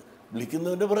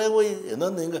വിളിക്കുന്നവൻ്റെ പുറകെ പോയി.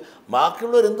 എന്നാൽ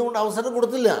ബാക്കിയുള്ളവർ എന്തുകൊണ്ട് അവസരം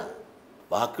കൊടുത്തില്ല?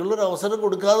 ബാക്കിയുള്ളവർ അവസരം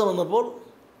കൊടുക്കാതെ വന്നപ്പോൾ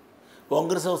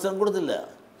കോൺഗ്രസ് അവസരം കൊടുത്തില്ല.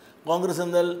 കോൺഗ്രസ്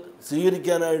എന്നാൽ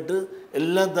സ്വീകരിക്കാനായിട്ട്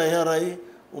എല്ലാം തയ്യാറായി.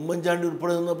 ഉമ്മൻചാണ്ടി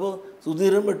ഉൾപ്പെടെ നിന്നപ്പോൾ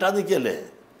സുധീരൻ വെട്ടാൻ നിൽക്കല്ലേ,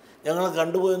 ഞങ്ങളെ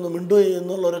കണ്ടുപോയെന്ന് മിണ്ടു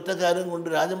എന്നുള്ള ഒരൊറ്റ കാര്യം കൊണ്ട്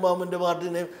രാജൻബാബുവിൻ്റെ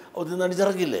പാർട്ടിനെ അവർ നിന്ന്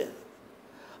അടിച്ചിറക്കില്ലേ.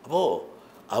 അപ്പോൾ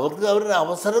അവർക്ക് അവരുടെ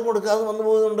അവസരം കൊടുക്കാതെ വന്നു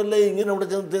പോകുന്നുണ്ടല്ലേ ഇങ്ങനെ അവിടെ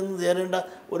ചെന്ന് ചേരേണ്ട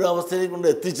ഒരു അവസ്ഥയിലേക്ക് കൊണ്ട്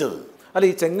എത്തിച്ചത്. അല്ല,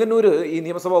 ഈ ചെങ്ങന്നൂർ ഈ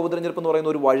നിയമസഭാ ഉപതെരഞ്ഞെടുപ്പ് എന്ന് പറയുന്ന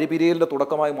ഒരു വഴിപിരിയലിൻ്റെ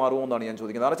തുടക്കമായി മാറുമെന്നാണ് ഞാൻ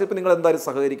ചോദിക്കുന്നത്. കാരണം ചിലപ്പോൾ നിങ്ങൾ എന്തായാലും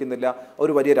സഹകരിക്കുന്നില്ല,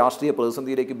 ഒരു വലിയ രാഷ്ട്രീയ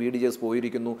പ്രതിസന്ധിയിലേക്ക് BDJS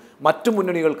പോയിരിക്കുന്നു. മറ്റു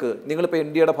മുന്നണികൾക്ക് നിങ്ങളിപ്പോൾ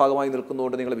NDAയുടെ ഭാഗമായി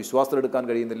നിൽക്കുന്നതുകൊണ്ട് നിങ്ങളെ വിശ്വാസത്തിലെടുക്കാൻ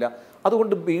കഴിയുന്നില്ല.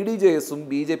 അതുകൊണ്ട് BDJSും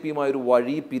BJPയുമായ ഒരു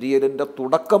വഴി പിരിയലിൻ്റെ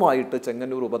തുടക്കമായിട്ട്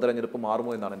ചെങ്ങന്നൂർ ഉപതെരഞ്ഞെടുപ്പ്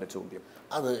മാറുമോ എന്നാണ് എൻ്റെ ചോദ്യം.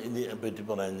 അത് ഇതിനെ പറ്റി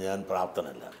പറയാൻ ഞാൻ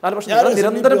പ്രാപ്തനല്ല. അല്ല, പക്ഷേ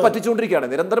നിരന്തരം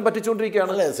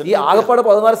പറ്റിച്ചുകൊണ്ടിരിക്കുകയാണ്. ഈ ആകപ്പാട്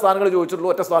 14 സ്ഥാനങ്ങൾ ചോദിച്ചിട്ടുള്ളൂ,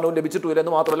 ഒറ്റ സ്ഥാനവും ലഭിച്ചിട്ടില്ല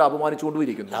എന്ന് മാത്രമല്ല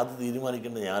അപമാനിച്ചുകൊണ്ടിരിക്കുന്നു. അത്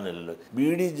തീരുമാനിക്കേണ്ടത് ഞാനല്ലല്ലോ.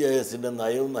 BDJSന്റെ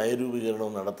നയവും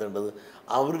നയരൂപീകരണവും നടത്തേണ്ടത്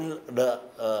അവരുടെ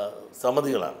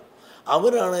സമിതികളാണ്.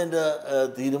 അവരാണ് അതിൻ്റെ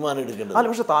തീരുമാനം എടുക്കേണ്ടത്. അല്ല,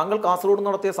 പക്ഷേ താങ്കൾ കാസർഗോഡ്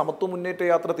നടത്തിയ സമത്വ മുന്നേറ്റ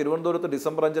യാത്ര തിരുവനന്തപുരത്ത്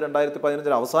ഡിസംബർ 5,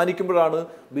 2015 അവസാനിക്കുമ്പോഴാണ്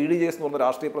BDJS എന്ന് പറഞ്ഞ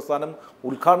രാഷ്ട്രീയ പ്രസ്ഥാനം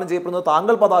ഉദ്ഘാടനം ചെയ്യപ്പെടുന്നത്.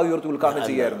 താങ്കൾ പതാക ഉയർത്തി ഉദ്ഘാടനം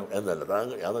ചെയ്യായിരുന്നു എന്നല്ല,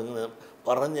 താങ്കൾ അതങ്ങനെ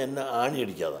പറഞ്ഞ് എന്നെ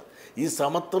ആണിയടിക്കാതെ. ഈ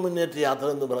സമത്വ മുന്നേറ്റ യാത്ര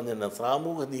എന്ന് പറഞ്ഞ് തന്നെ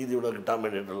സാമൂഹ്യ നീതിയുടെ കിട്ടാൻ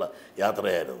വേണ്ടിയിട്ടുള്ള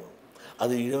യാത്രയായിരുന്നു.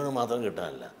 അത് ഈഴവന് മാത്രം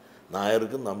കിട്ടാനില്ല,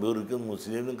 നായർക്കും നമ്പൂരിക്കും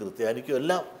മുസ്ലിമിനും ക്രിസ്ത്യാനിക്കും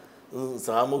എല്ലാം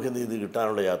സാമൂഹ്യനീതി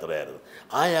കിട്ടാനുള്ള യാത്രയായിരുന്നു.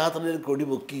 ആ യാത്രയിൽ കൊടി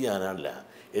പൊക്കി ഞാനല്ല,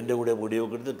 എൻ്റെ കൂടെ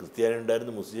കൊടിയൊക്കെ എടുത്ത് ക്രിസ്ത്യാനി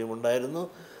ഉണ്ടായിരുന്നു, മുസ്ലിം ഉണ്ടായിരുന്നു,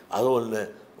 അതുപോലെ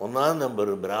 1-ാം നമ്പർ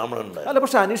ബ്രാഹ്മണൻ ഉണ്ടായിരുന്നു. അല്ല,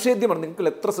 പക്ഷേ അനിഷേധ്യമാണ്.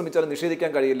 നിങ്ങൾക്ക് എത്ര ശ്രമിച്ചാലും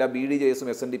നിഷേധിക്കാൻ കഴിയില്ല BDJSും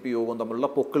SNDP യോഗവും തമ്മിലുള്ള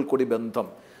പൊക്കിൾ കൊടി ബന്ധം.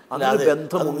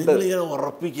 നിങ്ങളിങ്ങനെ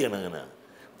ഉറപ്പിക്കുകയാണ്, അങ്ങനെ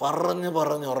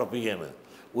പറഞ്ഞ് ഉറപ്പിക്കുകയാണ്.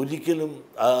 ഒരിക്കലും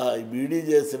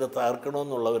BDJSനെ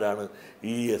തകർക്കണമെന്നുള്ളവരാണ്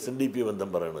ഈ SNDP ബന്ധം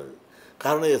പറയുന്നത്.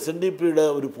 കാരണം SNDPയുടെ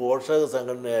ഒരു പോഷക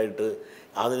സംഘടനയായിട്ട്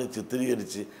അതിനെ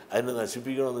ചിത്രീകരിച്ച് അതിനെ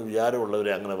നശിപ്പിക്കണമെന്ന്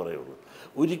വിചാരമുള്ളവരെ അങ്ങനെ പറയുള്ളൂ.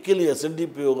 ഒരിക്കലും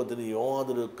SNDP യോഗത്തിന്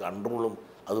യാതൊരു കൺട്രോളും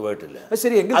അതുമായിട്ടില്ല.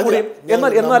 ശരി,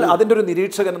 എന്നാൽ അതിൻ്റെ ഒരു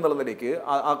നിരീക്ഷകൻ എന്നുള്ള നിലയ്ക്ക്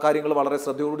ആ കാര്യങ്ങൾ വളരെ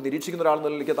ശ്രദ്ധയോട് നിരീക്ഷിക്കുന്ന ഒരാൾ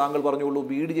എന്ന നിലയ്ക്ക് താങ്കൾ പറഞ്ഞോളൂ,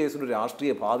 BDJSന്റെ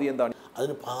രാഷ്ട്രീയ ഭാവി എന്താണ്?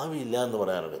 അതിന് ഭാവിയില്ല എന്ന്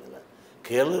പറയാനൊക്കത്തില്ല.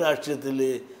 കേരള രാഷ്ട്രീയത്തിൽ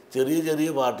ചെറിയ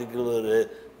പാർട്ടികൾ വരെ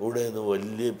ഇവിടെ നിന്ന്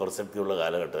വലിയ പ്രസക്തിയുള്ള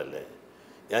കാലഘട്ടമല്ലേ.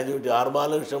 ഞാൻ ചോദിച്ചു, R.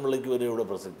 ബാലകൃഷ്ണൻ പിള്ളയ്ക്ക് വരെ ഇവിടെ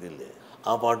പ്രസക്തിയില്ലേ?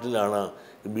 ആ പാർട്ടിയിലാണ്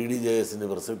BDJSന്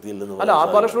പ്രസക്തിയില്ലെന്ന്. അല്ല, R.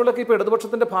 ബാലകൃഷ്ണപിള്ളയ്ക്ക് ഇപ്പോൾ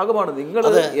ഇടതുപക്ഷത്തിന്റെ ഭാഗമാണ്, നിങ്ങൾ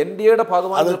NDAയുടെ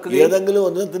ഭാഗമാണ്. ഏതെങ്കിലും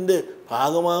ഒന്നത്തിന്റെ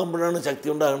ഭാഗമാകുമ്പോഴാണ് ശക്തി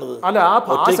ഉണ്ടാകുന്നത്. അല്ല,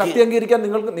 ആ ശക്തി അംഗീകരിക്കാൻ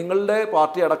നിങ്ങളുടെ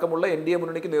പാർട്ടി അടക്കമുള്ള NDA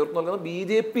മുന്നണിക്ക് നേതൃത്വം നൽകുന്ന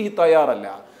BJP തയ്യാറല്ല.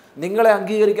 നിങ്ങളെ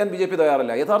അംഗീകരിക്കാൻ BJP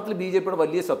തയ്യാറല്ല. യഥാർത്ഥത്തിൽ BJPയുടെ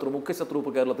വലിയ മുഖ്യ ശത്രു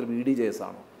ഇപ്പോൾ കേരളത്തിൽ BDJS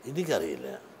ആണോ? എനിക്കറിയില്ല.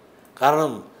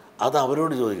 കാരണം അത്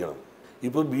അവരോട് ചോദിക്കണം.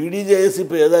 ഇപ്പോൾ BDJS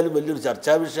ഇപ്പോൾ ഏതായാലും വലിയൊരു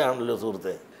ചർച്ചാ വിഷയമാണല്ലോ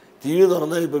സുഹൃത്തെ. TV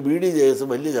തുറന്നാൽ ഇപ്പോൾ BDJS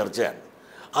വലിയ ചർച്ചയാണ്.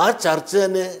 ആ ചർച്ച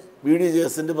തന്നെ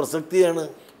BDJSന്റെ പ്രസക്തിയാണ്.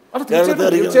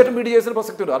 തീർച്ചയായിട്ടും BDJSന്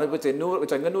പ്രസക്തിയുണ്ട്. കാരണം ഇപ്പോൾ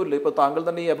ചെങ്ങന്നൂരിൽ ഇപ്പോൾ താങ്കൾ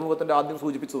തന്നെ ഈ അഭിമുഖത്തിന്റെ ആദ്യം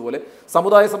സൂചിപ്പിച്ചതുപോലെ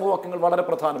സമുദായ സമവാക്യങ്ങൾ വളരെ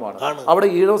പ്രധാനമാണ്. അവിടെ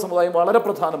ഈഴവ സമുദായം വളരെ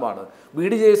പ്രധാനമാണ്.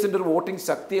 BDJSന്റെ ഒരു വോട്ടിംഗ്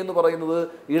ശക്തി എന്ന് പറയുന്നത്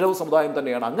ഈഴവ സമുദായം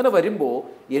തന്നെയാണ്. അങ്ങനെ വരുമ്പോൾ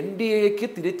NDAക്ക്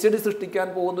തിരിച്ചടി സൃഷ്ടിക്കാൻ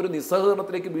പോകുന്ന ഒരു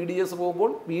നിസ്സഹകരണത്തിലേക്ക് BDJS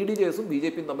പോകുമ്പോൾ BDJSും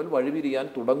BJPയും തമ്മിൽ വഴിപിരിയാൻ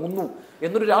തുടങ്ങുന്നു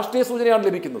എന്നൊരു രാഷ്ട്രീയ സൂചനയാണ്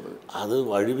ലഭിക്കുന്നത്. അത്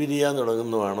വഴിപിരിയാൻ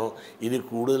തുടങ്ങുന്നതാണോ ഇനി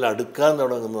കൂടുതൽ അടുക്കാൻ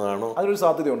തുടങ്ങുന്നതാണോ? അതിനൊരു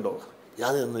സാധ്യതയുണ്ടോ?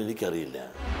 അതൊന്നും എനിക്കറിയില്ല.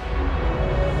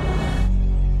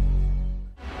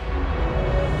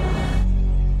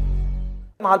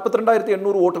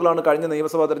 42,800 വോട്ടുകളാണ് കഴിഞ്ഞ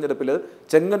നിയമസഭാ തെരഞ്ഞെടുപ്പിൽ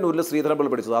ചെങ്ങന്നൂരിൽ ശ്രീധരൻപിള്ള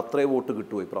പിടിച്ചത്. അത്രയും വോട്ട്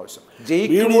കിട്ടുമോ ഇപ്രാവശ്യം?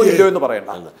 ജയിക്കുമോ ഇല്ലയോ എന്ന്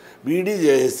പറയണ്ട.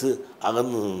 BDJS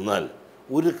അകന്നു നിന്നാൽ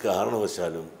ഒരു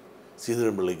കാരണവശാലും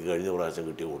ശ്രീധരൻപിള്ളയ്ക്ക് കഴിഞ്ഞ പ്രാവശ്യം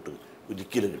കിട്ടിയ വോട്ട്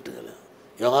ഒരിക്കലും കിട്ടുകയില്ല,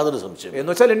 യാതൊരു സംശയം.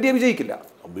 എന്ന് വെച്ചാൽ NDA വിജയിക്കില്ല.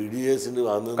 BDJSന്റെ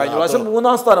കഴിഞ്ഞ പ്രാവശ്യം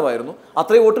 3-ാം സ്ഥാനമായിരുന്നു.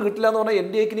 അത്രയും വോട്ട് കിട്ടില്ല എന്ന് പറഞ്ഞാൽ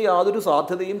NDAക്ക് യാതൊരു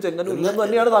സാധ്യതയും ചെങ്ങന്നൂരില്ലെന്ന്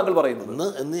തന്നെയാണ് താങ്കൾ പറയുന്നത്.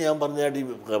 എന്ന് ഞാൻ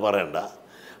പറഞ്ഞായിട്ട് പറയണ്ട.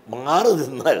 മാറി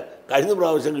നിന്നാൽ കഴിഞ്ഞ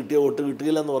പ്രാവശ്യം കിട്ടിയ വോട്ട്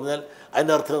കിട്ടുകയില്ല എന്ന് പറഞ്ഞാൽ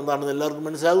അതിൻ്റെ അർത്ഥം എന്താണെന്ന് എല്ലാവർക്കും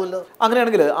മനസ്സിലാകുമല്ലോ.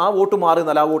 അങ്ങനെയാണെങ്കിൽ ആ വോട്ട് മാറി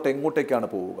നിന്നാൽ ആ വോട്ട് എങ്ങോട്ടേക്കാണ്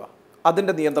പോവുക?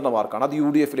 അതിൻ്റെ നിയന്ത്രണം ആർക്കാണ്? അത്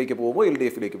UDFിലേക്ക് പോകുമോ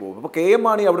LDFിലേക്ക് പോകുമോ? ഇപ്പോൾ KM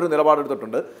മാണി അവിടെ ഒരു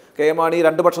നിലപാടെടുത്തിട്ടുണ്ട്. KM മാണി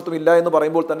രണ്ട് പക്ഷത്തും ഇല്ല എന്ന്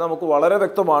പറയുമ്പോൾ തന്നെ നമുക്ക് വളരെ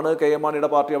വ്യക്തമാണ് KM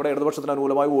മാണിയുടെ പാർട്ടി അവിടെ ഇടതുപക്ഷത്തിന്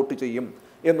അനുകൂലമായി വോട്ട് ചെയ്യും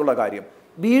എന്നുള്ള കാര്യം.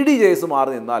 BDJS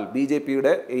മാറി നിന്നാൽ,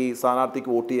 BJPയുടെ ഈ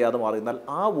സ്ഥാനാർത്ഥിക്ക് വോട്ട് ചെയ്യാതെ മാറി നിന്നാൽ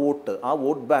ആ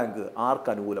വോട്ട് ബാങ്ക്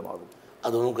ആർക്ക് അനുകൂലമാകും?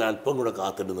 അത് നമുക്ക് അല്പം കൂടെ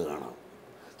കാത്തിരുന്ന് കാണാം.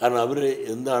 കാരണം അവർ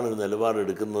എന്താണ്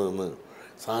നിലപാടെടുക്കുന്നതെന്ന്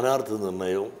സ്ഥാനാർത്ഥി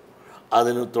നിർണയവും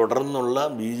അതിന് തുടർന്നുള്ള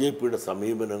BJPയുടെ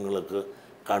സമീപനങ്ങളൊക്കെ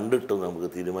കണ്ടിട്ട് നമുക്ക്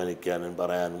തീരുമാനിക്കാനും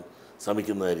പറയാനും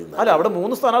ശ്രമിക്കുന്നതായിരിക്കും. അല്ല, അവിടെ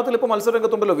 3 സ്ഥാനാർത്ഥികൾ ഇപ്പോൾ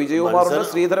മത്സരരംഗത്തുണ്ടല്ലോ. വിജയകുമാറുണ്ട്,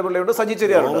 ശ്രീധരപിള്ളയുണ്ട്, സജി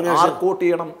ചെറിയാനുണ്ട്. ആർക്ക് വോട്ട്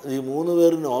ചെയ്യണം? ഈ 3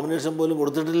 പേര് നോമിനേഷൻ പോലും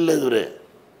കൊടുത്തിട്ടില്ല. ഇതുവരെ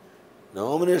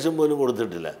നോമിനേഷൻ പോലും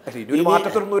കൊടുത്തിട്ടില്ല.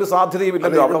 മാറ്റത്തിനൊന്നും ഒരു സാധ്യതയും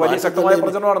ഇല്ലല്ലോ. അവിടെ വലിയ ശക്തമായ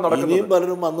പ്രചരണമാണ് നടക്കുന്നത്. ഇനിയും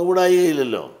പലരും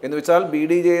വന്നുകൂടായില്ലല്ലോ. എന്ന് വെച്ചാൽ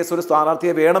BDJS ഒരു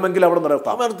സ്ഥാനാർത്ഥിയെ വേണമെങ്കിൽ അവിടെ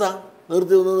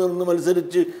നിർത്തി ഒന്ന്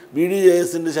മത്സരിച്ച്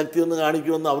BDJSന്റെ ശക്തി ഒന്ന്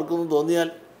കാണിക്കുമെന്ന് അവർക്കൊന്നും തോന്നിയാൽ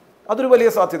അതൊരു വലിയ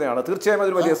സാധ്യതയാണ്, തീർച്ചയായും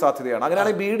അതൊരു വലിയ സാധ്യതയാണ്.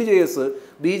 അങ്ങനെയാണെങ്കിൽ BDJS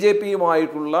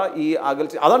BJPയുമായിട്ടുള്ള ഈ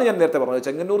അകൽച്ച, അതാണ് ഞാൻ നേരത്തെ പറഞ്ഞത്,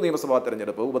 ചെങ്ങന്നൂർ നിയമസഭാ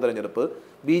തെരഞ്ഞെടുപ്പ് ഉപതെരഞ്ഞെടുപ്പ്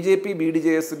BJP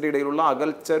BDJSന്റെ ഇടയിലുള്ള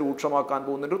അകൽച്ച രൂക്ഷമാക്കാൻ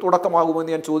പോകുന്നതിൻ്റെ ഒരു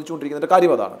തുടക്കമാകുമെന്ന് ഞാൻ ചോദിച്ചുകൊണ്ടിരിക്കുന്നതിൻ്റെ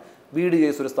കാര്യം അതാണ്.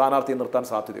 BDJS ഒരു സ്ഥാനാർത്ഥിയെ നിർത്താൻ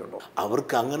സാധ്യതയുണ്ടോ?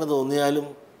 അവർക്ക് അങ്ങനെ തോന്നിയാലും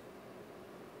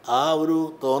ആ ഒരു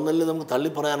തോന്നലിൽ നമുക്ക് തള്ളി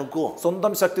പറയാനൊക്കുമോ?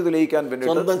 സ്വന്തം ശക്തി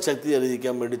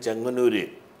തെളിയിക്കാൻ വേണ്ടി ചെങ്ങന്നൂര്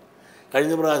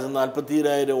കഴിഞ്ഞ പ്രാവശ്യം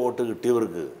 42,000 വോട്ട്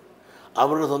കിട്ടിയവർക്ക്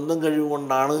അവരുടെ സ്വന്തം കഴിവ്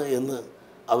കൊണ്ടാണ് എന്ന്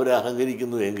അവരെ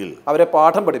അഹങ്കരിക്കുന്നുവെങ്കിൽ അവരെ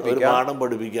പാഠം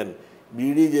പഠിപ്പിക്കാൻ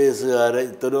BDJSകാരെ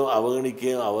ഇത്തരം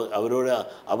അവഗണിക്കുകയും അവരോട്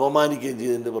അപമാനിക്കുകയും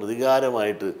ചെയ്തതിൻ്റെ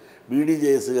പ്രതികാരമായിട്ട്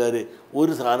BDJSകാർ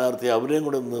ഒരു സ്ഥാനാർത്ഥിയെ അവരെയും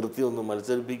കൂടെ നിർത്തി ഒന്ന്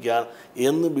മത്സരിപ്പിക്കാൻ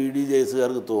എന്ന്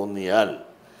BDJSകാർക്ക് തോന്നിയാൽ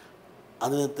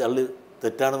അതിനെ തള്ളി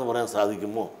തെറ്റാണെന്ന് പറയാൻ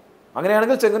സാധിക്കുമോ?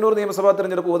 അങ്ങനെയാണെങ്കിൽ ചെങ്ങന്നൂർ നിയമസഭാ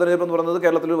തെരഞ്ഞെടുപ്പ് ഉപതെരഞ്ഞെടുപ്പ് എന്ന് പറയുന്നത്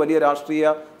കേരളത്തിൽ വലിയ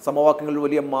രാഷ്ട്രീയ സമവാക്യങ്ങളിൽ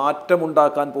വലിയ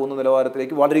മാറ്റമുണ്ടാക്കാൻ പോകുന്ന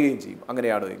നിലവാരത്തിലേക്ക് വളരുകയും ചെയ്യും.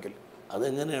 അങ്ങനെയാണെങ്കിൽ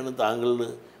അതെങ്ങനെയാണ് താങ്കൾ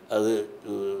അത്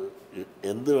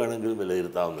എന്ത് വേണമെങ്കിലും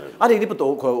വിലയിരുത്താവുന്നതാണ്. അല്ല,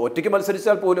 ഇനിയിപ്പോൾ ഒറ്റയ്ക്ക്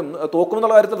മത്സരിച്ചാൽ പോലും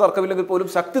തോക്കുമെന്നുള്ള കാര്യത്തിൽ തർക്കമില്ലെങ്കിൽ പോലും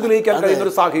ശക്തി തെളിയിക്കാൻ കഴിയുന്ന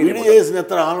ഒരു സാഹചര്യം BDJSന്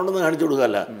എത്ര ആളുണ്ടെന്ന് കാണിച്ചു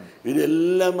കൊടുക്കാമല്ല.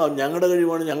 ഇതെല്ലാം ഞങ്ങളുടെ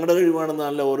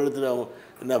കഴിവാണെന്നല്ല ഓരോരുത്തരും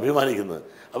എന്നെ അഭിമാനിക്കുന്നത്.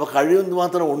 അപ്പോൾ കഴിവെന്ത്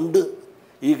മാത്രം ഉണ്ട്,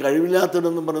 ഈ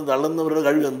കഴിവില്ലാത്തവരെന്നും പറഞ്ഞ് തള്ളുന്നവരുടെ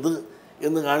കഴിവെന്ത്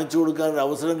എന്ന് കാണിച്ചു കൊടുക്കാൻ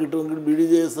അവസരം കിട്ടുമെങ്കിൽ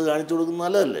BDJS കാണിച്ചു കൊടുക്കുന്നത്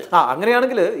നല്ലതല്ലേ?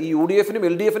 അങ്ങനെയാണെങ്കിൽ ഈ UDFനും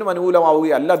LDFനും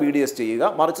അനുകൂലമാവുകയല്ല BDS ചെയ്യുക,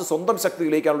 മറിച്ച് സ്വന്തം ശക്തി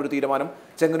തെളിയിക്കാനുള്ളൊരു തീരുമാനം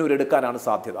ചെങ്ങന്നൂർ എടുക്കാനാണ്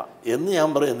സാധ്യത എന്ന് ഞാൻ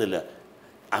പറയുന്നില്ല.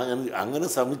 അങ്ങനെ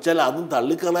ശ്രമിച്ചാൽ അതും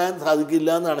തള്ളിക്കളയാൻ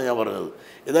സാധിക്കില്ല എന്നാണ് ഞാൻ പറഞ്ഞത്.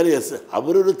 ഏതായാലും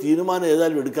അവരൊരു തീരുമാനം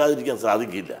ഏതായാലും എടുക്കാതിരിക്കാൻ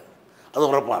സാധിക്കില്ല, അത്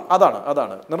ഉറപ്പാണ്.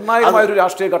 അതാണ് നിർണായകമായ ഒരു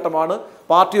രാഷ്ട്രീയ ഘട്ടമാണ്.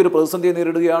 പാർട്ടി ഒരു പ്രതിസന്ധിയെ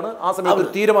നേരിടുകയാണ്. ആ സമയത്ത്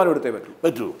ഒരു തീരുമാനം എടുത്തേ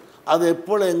പറ്റൂ.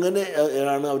 അതെപ്പോൾ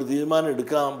എങ്ങനെയാണ് അവർ തീരുമാനം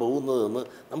എടുക്കാൻ പോകുന്നതെന്ന്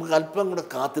നമുക്ക് അല്പം കൂടെ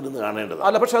കാത്തിരുന്ന് കാണേണ്ടതാണ്.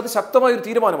 അല്ല, പക്ഷെ അത് ശക്തമായ ഒരു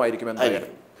തീരുമാനമായിരിക്കും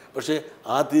എന്തായാലും. പക്ഷേ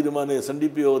ആ തീരുമാനം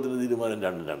SNDP യോഗത്തിൻ്റെ തീരുമാനം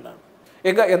രണ്ടാണ്.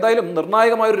 എന്തായാലും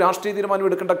നിർണായകമായ ഒരു രാഷ്ട്രീയ തീരുമാനം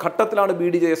എടുക്കേണ്ട ഘട്ടത്തിലാണ്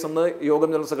BDJS എന്ന് യോഗം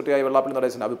ജനറൽ സെക്രട്ടറിയായ വെള്ളാപ്പള്ളി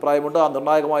നടേശൻ്റെ അഭിപ്രായമുണ്ട്. ആ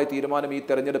നിർണായകമായ തീരുമാനം ഈ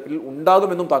തെരഞ്ഞെടുപ്പിൽ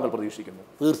ഉണ്ടാകുമെന്നും താങ്കൾ പ്രതീക്ഷിക്കുന്നു?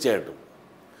 തീർച്ചയായിട്ടും,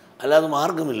 അല്ലാതെ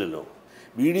മാർഗമില്ലല്ലോ.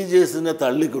 BDJSനെ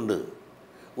തള്ളിക്കൊണ്ട്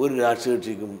ഒരു രാഷ്ട്രീയ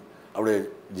കക്ഷിക്കും അവിടെ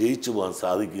ജയിച്ചു പോകാൻ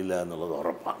സാധിക്കില്ല എന്നുള്ളത്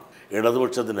ഉറപ്പാണ്.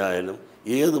 ഇടതുപക്ഷത്തിനായാലും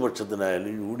ഏത്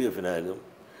പക്ഷത്തിനായാലും UDFനായാലും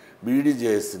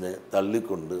BDJSനെ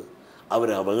തള്ളിക്കൊണ്ട്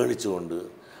അവരെ അവഗണിച്ചുകൊണ്ട്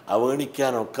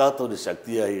അവഗണിക്കാനൊക്കാത്ത ഒരു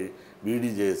ശക്തിയായി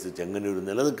BDJS ചെങ്ങന്നൂർ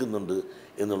നിലനിൽക്കുന്നുണ്ട്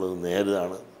എന്നുള്ളത്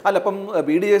നേരാണ്. അല്ല, അപ്പം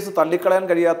BDJS തള്ളിക്കളയാൻ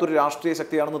കഴിയാത്തൊരു രാഷ്ട്രീയ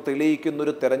ശക്തിയാണെന്ന്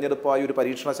തെളിയിക്കുന്നൊരു തെരഞ്ഞെടുപ്പായി ഒരു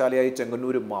പരീക്ഷണശാലയായി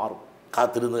ചെങ്ങന്നൂർ മാറും.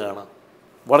 കാത്തിരുന്ന് കാണാം.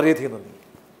 വളരെയധികം നന്ദി.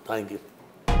 Thank you.